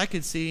far as I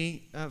could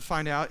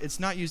find out, it's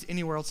not used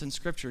anywhere else in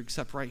Scripture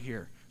except right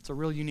here. It's a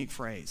real unique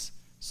phrase.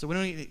 So we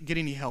don't get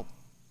any help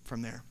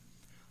from there.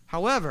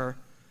 However,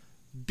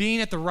 being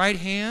at the right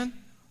hand,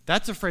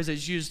 That's a phrase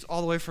that's used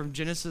all the way from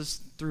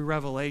Genesis through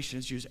Revelation.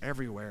 It's used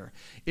everywhere.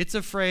 It's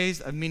a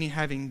phrase of meaning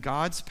having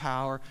God's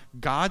power,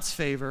 God's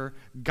favor,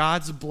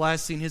 God's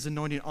blessing, his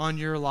anointing on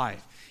your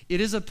life.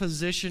 It is a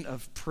position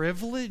of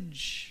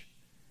privilege,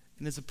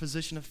 and it's a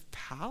position of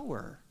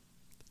power.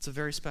 It's a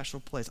very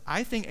special place.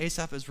 I think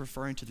Asaph is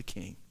referring to the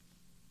king.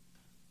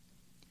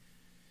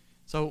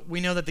 So we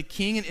know that the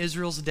king in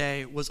Israel's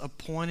day was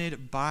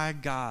appointed by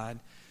God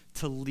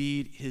to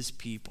lead his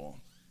people.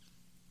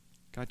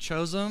 God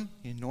chose him.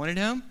 He anointed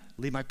him.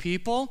 Lead my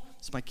people.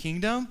 It's my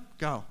kingdom.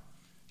 Go.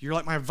 You're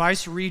like my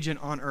vice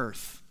regent on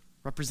earth,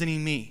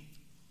 representing me.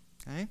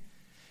 Okay?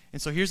 And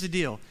so here's the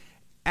deal.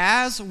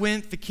 As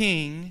went the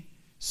king,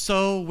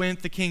 so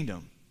went the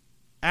kingdom.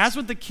 As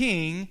went the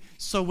king,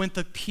 so went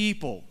the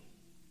people.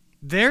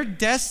 Their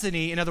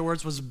destiny, in other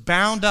words, was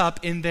bound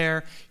up in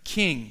their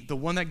king, the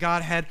one that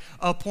God had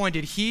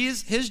appointed.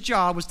 His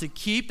job was to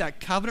keep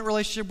that covenant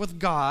relationship with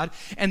God,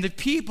 and the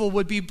people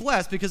would be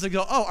blessed because they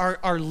go, oh,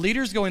 our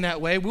leader's going that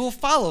way, we will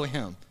follow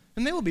him,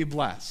 and they will be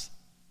blessed.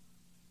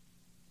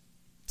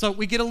 So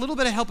we get a little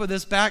bit of help with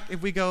this back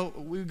if we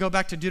go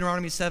back to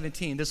Deuteronomy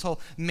 17, this whole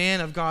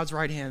man of God's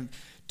right hand.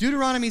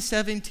 Deuteronomy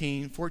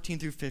 17, 14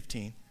 through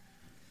 15.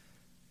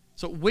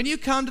 So when you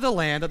come to the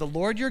land that the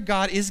Lord your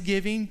God is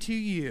giving to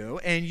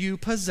you, and you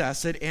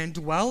possess it and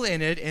dwell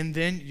in it, and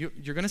then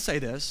you're going to say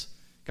this.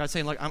 God's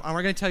saying, I'm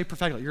already going to tell you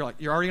prophetically.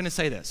 You're already going to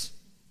say this.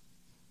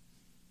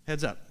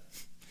 Heads up.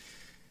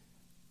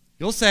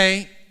 You'll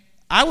say,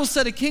 I will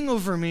set a king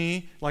over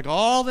me like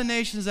all the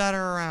nations that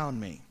are around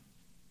me.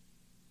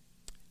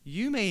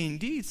 You may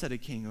indeed set a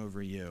king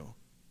over you,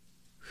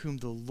 whom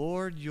the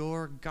Lord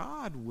your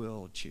God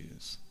will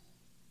choose.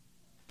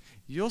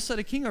 You'll set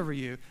a king over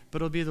you,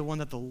 but it'll be the one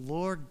that the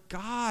Lord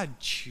God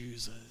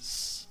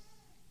chooses.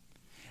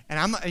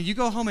 And you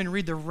go home and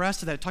read the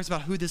rest of that. It talks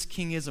about who this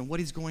king is and what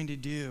he's going to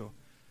do.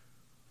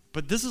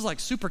 But this is like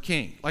super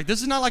king. Like,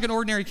 this is not like an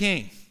ordinary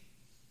king.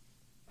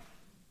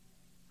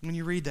 When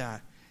you read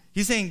that,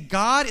 he's saying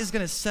God is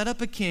going to set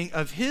up a king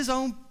of his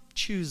own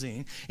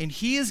choosing, and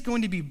he is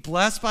going to be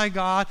blessed by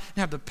God and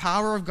have the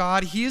power of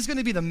God. He is going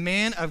to be the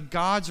man of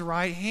God's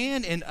right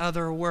hand, in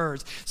other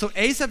words. So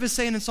Asaph is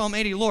saying in Psalm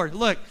 80, Lord,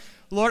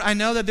 I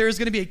know that there is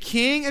going to be a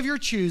king of your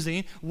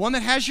choosing, one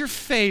that has your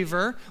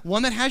favor,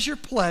 one that has your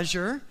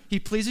pleasure. He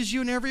pleases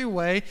you in every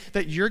way,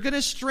 that you're going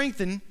to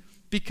strengthen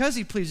because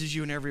he pleases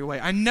you in every way.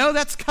 I know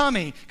that's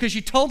coming because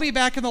you told me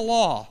back in the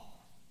law.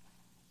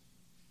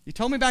 You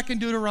told me back in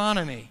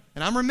Deuteronomy,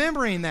 and I'm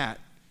remembering that.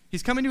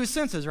 He's coming to his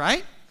senses,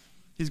 right?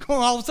 He's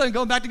all of a sudden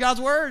going back to God's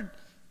word.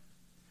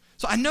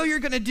 So I know you're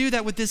going to do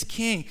that with this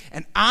king,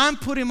 and I'm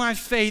putting my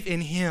faith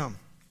in him.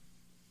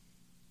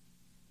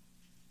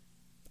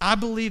 I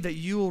believe that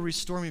you will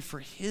restore me for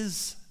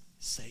his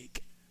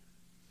sake.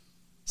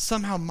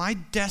 Somehow my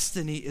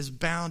destiny is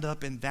bound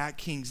up in that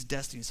king's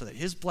destiny so that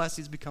his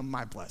blessings become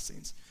my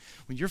blessings.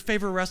 When your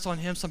favor rests on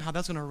him, somehow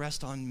that's going to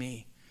rest on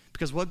me.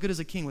 Because what good is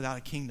a king without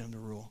a kingdom to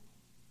rule?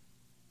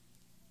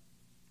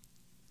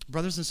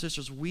 Brothers and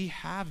sisters, we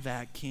have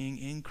that king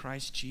in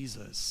Christ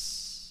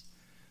Jesus.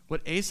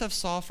 What Asaph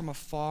saw from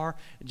afar,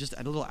 just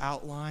a little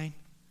outline,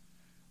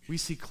 we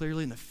see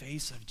clearly in the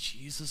face of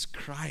Jesus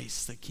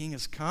Christ. The king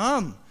has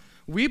come.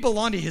 We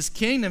belong to his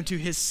kingdom, to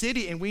his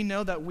city, and we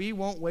know that we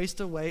won't waste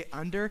away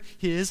under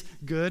his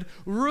good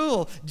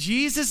rule.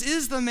 Jesus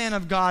is the man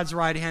of God's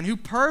right hand who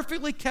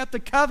perfectly kept the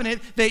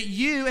covenant that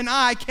you and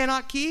I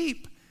cannot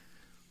keep.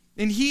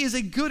 And he is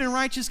a good and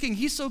righteous king.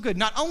 He's so good.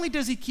 Not only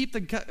does he keep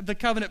the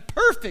covenant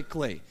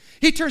perfectly,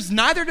 he turns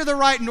neither to the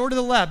right nor to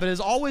the left, but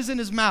is always in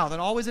his mouth and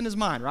always in his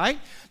mind, right?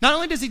 Not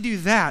only does he do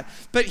that,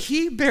 but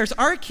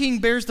our king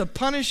bears the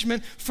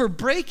punishment for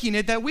breaking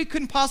it that we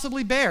couldn't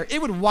possibly bear.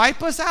 It would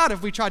wipe us out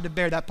if we tried to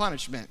bear that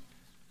punishment.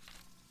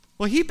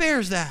 Well, he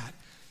bears that.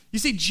 You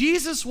see,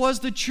 Jesus was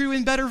the true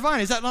and better vine.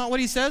 Is that not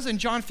what he says in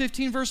John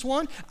 15, verse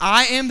 1?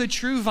 I am the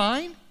true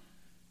vine,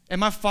 and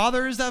my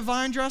Father is that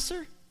vine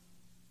dresser.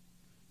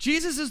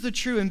 Jesus is the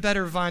true and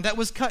better vine that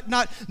was cut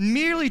not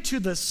merely to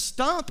the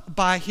stump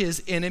by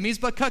his enemies,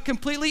 but cut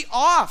completely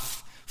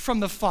off from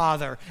the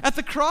Father at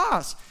the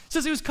cross. It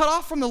says he was cut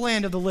off from the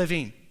land of the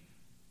living.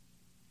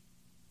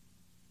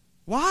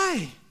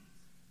 Why?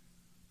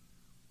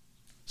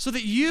 So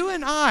that you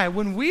and I,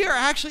 when we are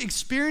actually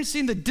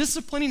experiencing the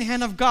disciplining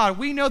hand of God,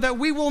 we know that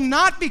we will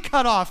not be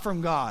cut off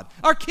from God.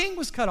 Our king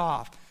was cut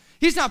off.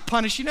 He's not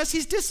punishing us,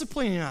 he's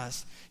disciplining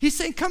us. He's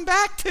saying, come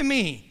back to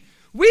me.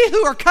 We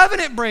who are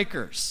covenant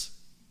breakers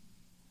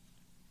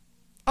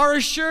are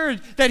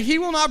assured that he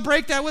will not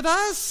break that with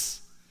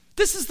us.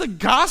 This is the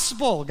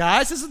gospel,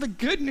 guys. This is the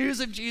good news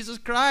of Jesus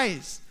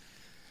Christ.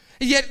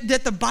 And yet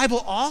that the Bible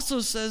also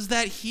says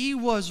that he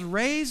was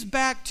raised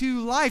back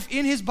to life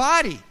in his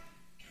body.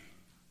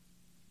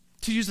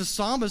 To use the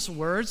psalmist's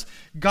words,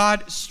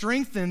 God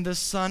strengthened the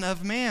Son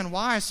of Man.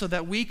 Why? So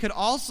that we could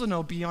also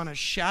know beyond a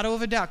shadow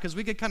of a doubt, because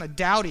we get kind of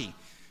doubty,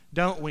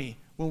 don't we,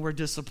 when we're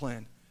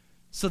disciplined.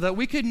 So that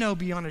we could know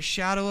beyond a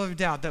shadow of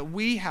doubt that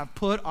we have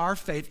put our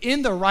faith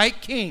in the right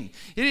king.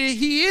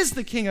 He is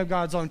the king of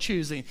God's own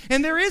choosing,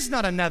 and there is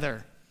not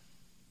another.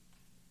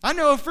 I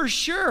know it for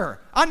sure.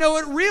 I know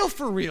it real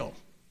for real.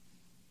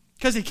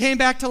 Because he came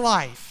back to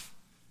life.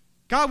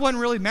 God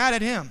wasn't really mad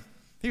at him.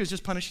 He was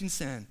just punishing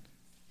sin.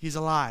 He's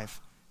alive.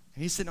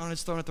 And he's sitting on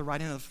his throne at the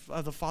right hand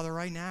of the Father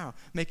right now,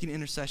 making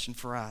intercession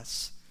for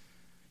us.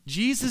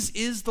 Jesus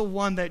is the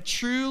one that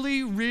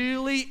truly,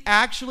 really,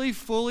 actually,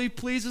 fully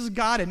pleases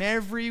God in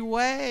every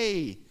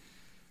way.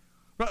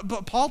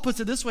 But Paul puts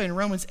it this way in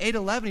Romans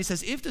 8:11. He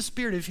says, if the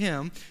spirit of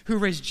him who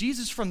raised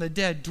Jesus from the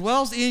dead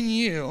dwells in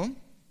you,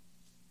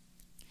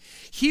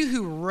 he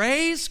who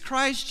raised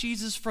Christ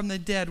Jesus from the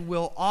dead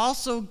will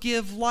also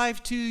give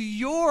life to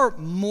your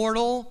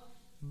mortal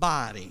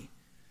body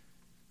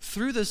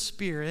through the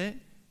Spirit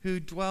who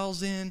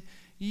dwells in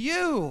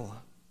you.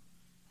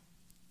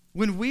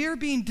 When we are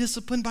being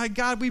disciplined by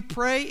God, we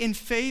pray in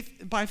faith,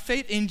 by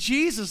faith in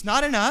Jesus,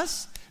 not in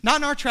us, not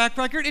in our track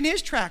record, in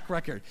his track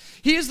record.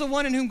 He is the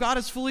one in whom God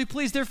is fully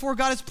pleased. Therefore,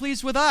 God is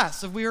pleased with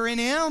us if we are in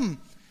him.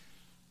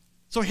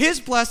 So his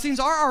blessings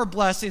are our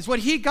blessings. What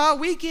he got,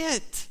 we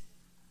get.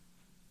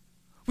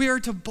 We are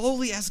to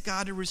boldly ask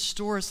God to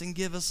restore us and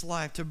give us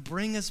life, to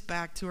bring us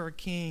back to our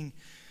King.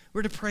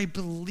 We're to pray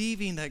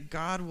believing that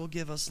God will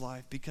give us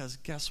life because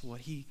guess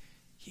what? He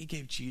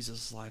gave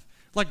Jesus life.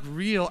 Like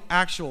real,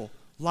 actual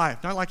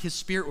life. Not like his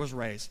spirit was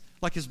raised.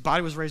 Like his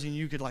body was raised and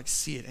you could like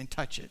see it and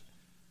touch it.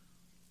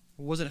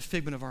 It wasn't a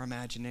figment of our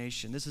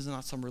imagination. This is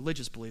not some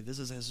religious belief. This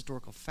is a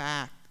historical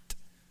fact.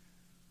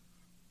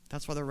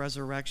 That's why the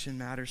resurrection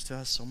matters to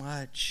us so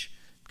much.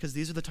 Because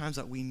these are the times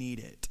that we need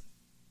it.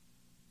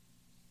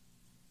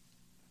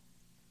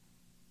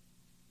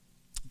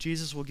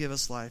 Jesus will give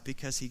us life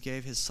because he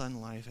gave his son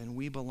life, and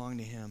we belong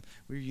to him.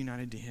 We're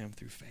united to him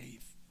through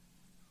faith.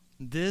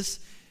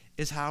 This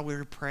is how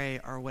we pray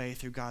our way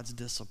through God's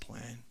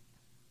discipline.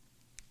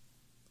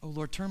 Oh,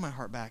 Lord, turn my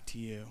heart back to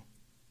you.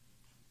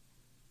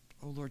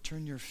 Oh, Lord,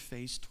 turn your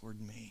face toward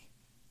me.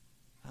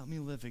 Help me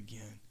live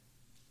again.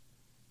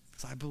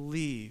 Because I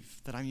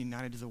believe that I'm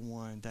united to the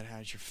one that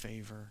has your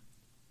favor.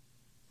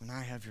 When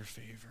I have your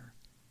favor.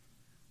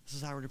 This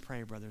is how we're to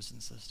pray, brothers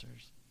and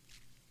sisters.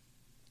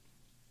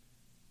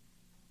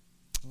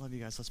 I love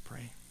you guys. Let's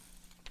pray.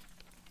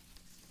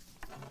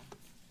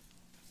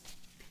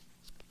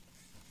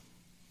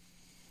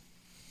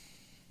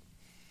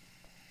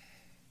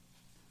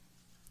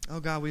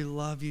 Oh God, we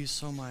love you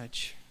so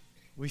much.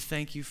 We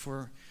thank you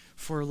for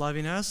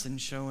loving us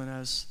and showing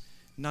us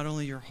not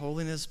only your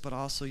holiness, but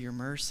also your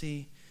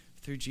mercy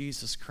through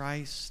Jesus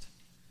Christ.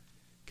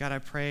 God, I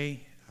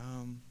pray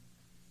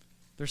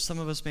there's some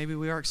of us, maybe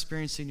we are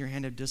experiencing your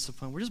hand of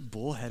discipline. We're just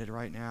bullheaded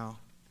right now.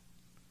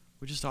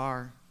 We just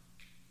are.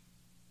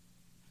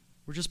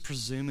 We're just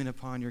presuming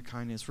upon your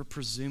kindness. We're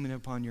presuming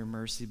upon your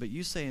mercy. But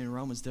you say in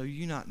Romans, do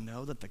you not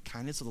know that the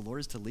kindness of the Lord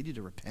is to lead you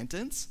to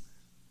repentance?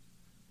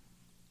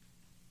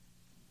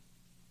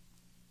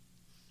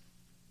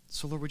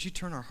 So, Lord, would you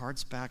turn our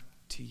hearts back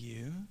to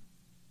you?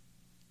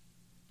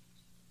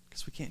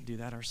 Because we can't do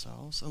that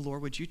ourselves. And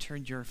Lord, would you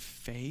turn your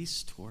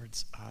face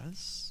towards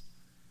us?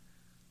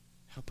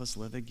 Help us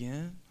live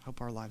again.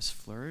 Help our lives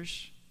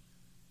flourish.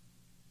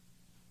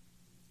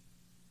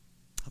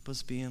 Help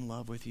us be in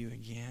love with you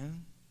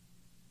again.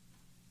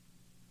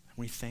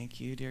 We thank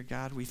you, dear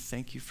God. We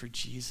thank you for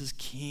Jesus,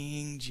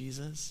 King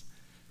Jesus,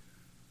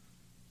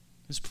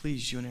 who's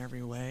pleased you in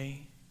every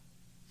way.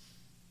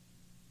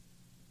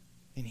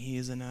 And he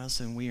is in us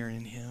and we are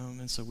in him.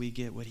 And so we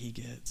get what he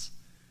gets.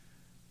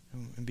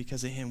 And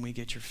because of him, we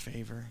get your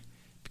favor.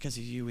 Because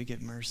of you, we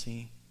get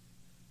mercy.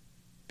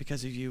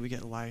 Because of you, we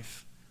get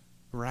life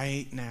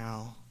right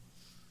now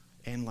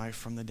and life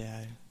from the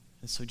dead.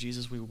 And so,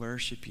 Jesus, we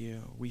worship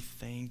you. We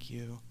thank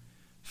you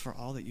for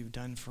all that you've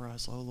done for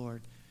us. Oh,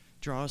 Lord,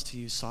 draw us to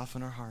you.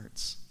 Soften our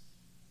hearts.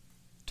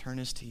 Turn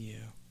us to you.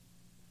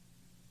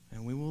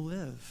 And we will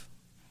live.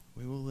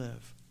 We will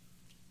live.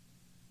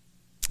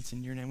 It's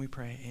in your name we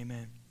pray.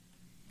 Amen.